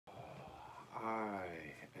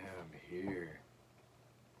am here.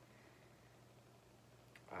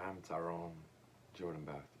 I'm Tyrone Jordan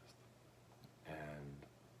Baptist, and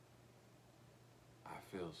I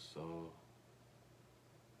feel so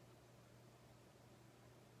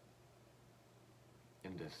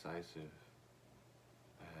indecisive,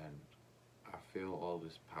 and I feel all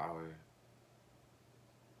this power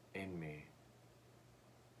in me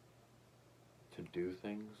to do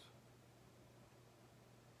things.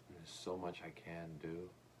 And there's so much I can do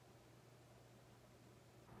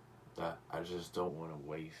that I just don't want to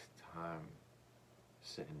waste time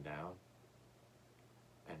sitting down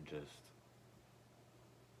and just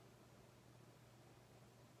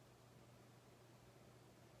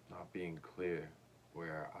not being clear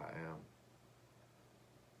where I am.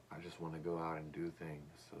 I just want to go out and do things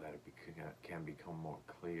so that can become more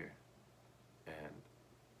clear. And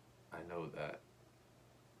I know that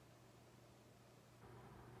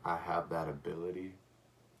I have that ability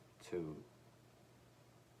to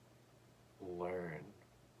learn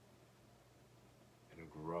and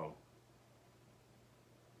grow.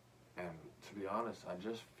 And to be honest, I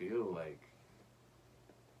just feel like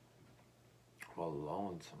I'm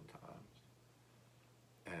alone sometimes.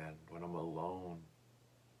 And when I'm alone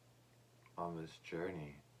on this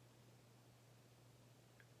journey,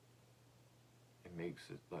 it makes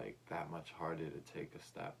it like that much harder to take a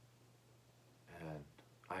step. And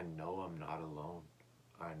I know I'm not alone.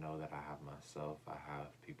 I know that I have myself. I have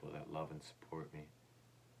people that love and support me.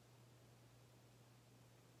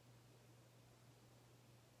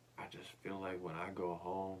 I just feel like when I go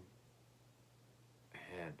home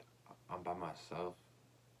and I'm by myself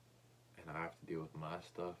and I have to deal with my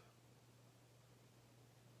stuff,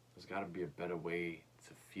 there's got to be a better way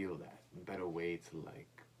to feel that. A better way to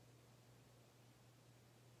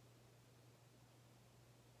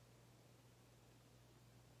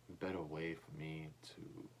a better way for me to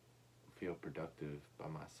feel productive by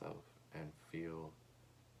myself and feel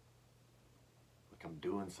like I'm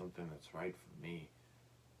doing something that's right for me.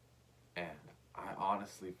 And I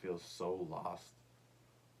honestly feel so lost,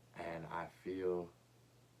 and I feel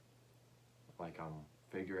like I'm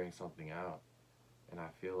figuring something out, and I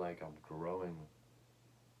feel like I'm growing,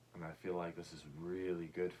 and I feel like this is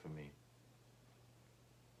really good for me.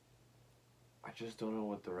 I just don't know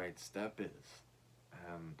what the right step is,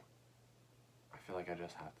 and I feel like I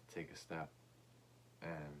just have to take a step,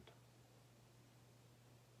 and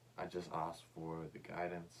I just ask for the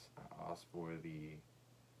guidance. I ask for the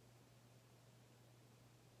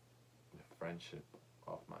friendship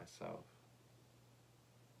of myself,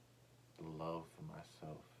 the love for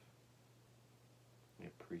myself, the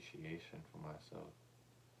appreciation for myself.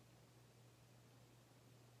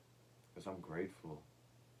 Because I'm grateful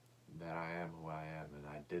that I am who I am and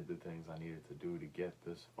I did the things I needed to do to get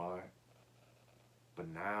this far. But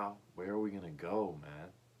now, where are we gonna go, man?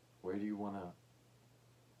 Where do you wanna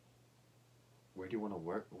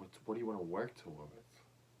work? What do you wanna work towards?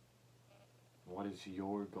 What is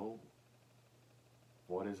your goal?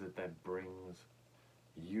 What is it that brings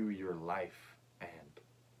you your life and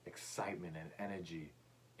excitement and energy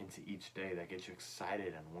into each day, that gets you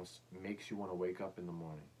excited and makes you want to wake up in the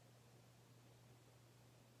morning?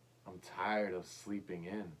 I'm tired of sleeping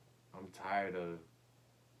in. I'm tired of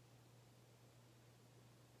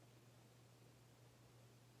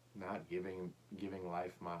not giving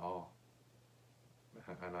life my all.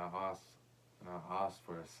 And I ask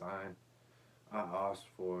for a sign. I ask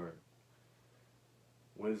for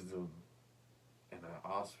wisdom, and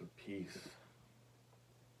I ask for peace.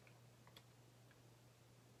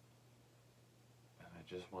 And I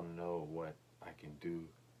just want to know what I can do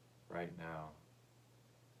right now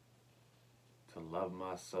to love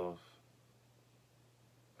myself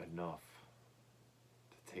enough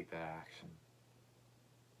to take that action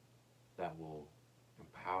that will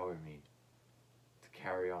empower me to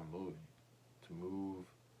carry on moving, to move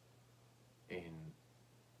in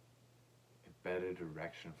a better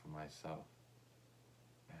direction for myself.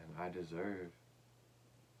 And I deserve,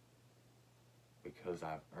 because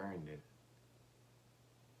I've earned it,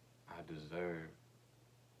 I deserve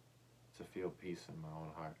to feel peace in my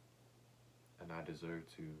own heart. And I deserve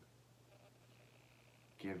to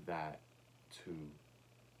give that to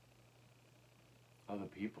other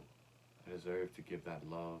people. I deserve to give that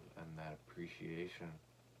love and that appreciation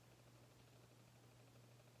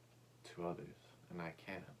to others. And I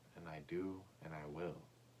can, and I do, and I will.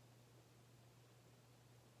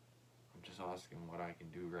 I'm just asking what I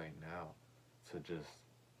can do right now to just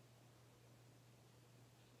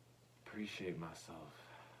appreciate myself.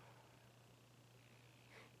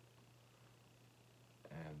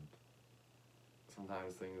 And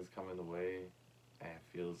sometimes things come in the way, and it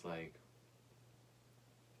feels like,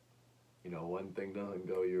 one thing doesn't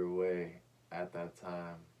go your way at that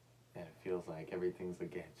time, and it feels like everything's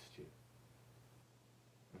against you.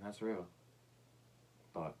 And that's real.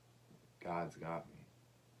 But God's got me.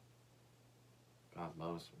 God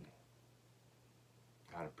loves me.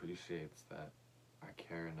 God appreciates that I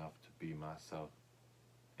care enough to be myself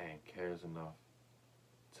and cares enough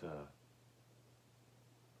to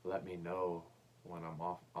let me know when I'm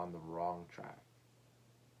off on the wrong track.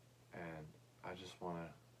 And I just want to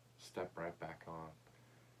step right back on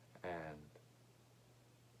and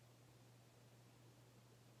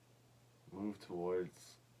move towards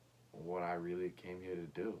what I really came here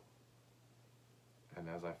to do. And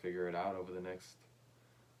as I figure it out over the next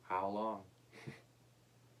how long,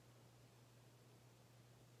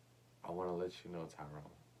 I want to let you know, Tyrone,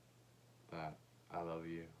 that I love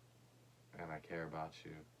you and I care about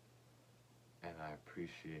you and I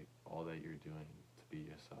appreciate all that you're doing to be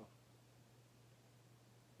yourself.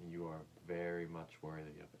 You are very much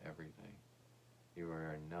worthy of everything. You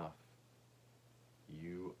are enough.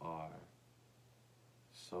 You are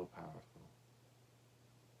so powerful.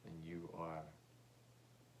 And you are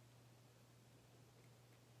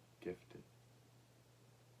gifted.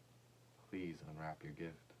 Please unwrap your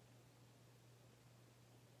gift.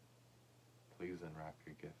 Please unwrap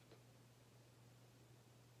your gift.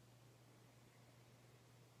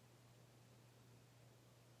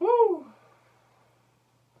 Woo!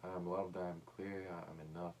 I am loved, I am clear, I am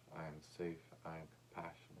enough, I am safe, I am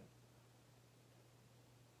compassionate.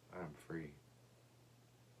 I am free.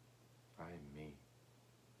 I am me.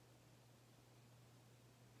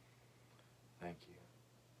 Thank you.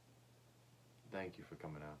 Thank you for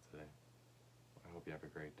coming out today. I hope you have a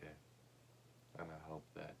great day. And I hope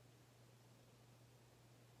that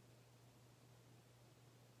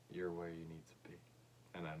you're where you need to be.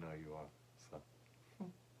 And I know you are. So,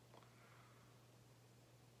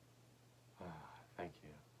 thank you.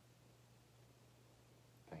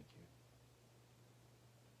 Thank you.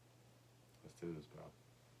 Let's do this, bro.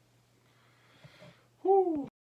 Woo!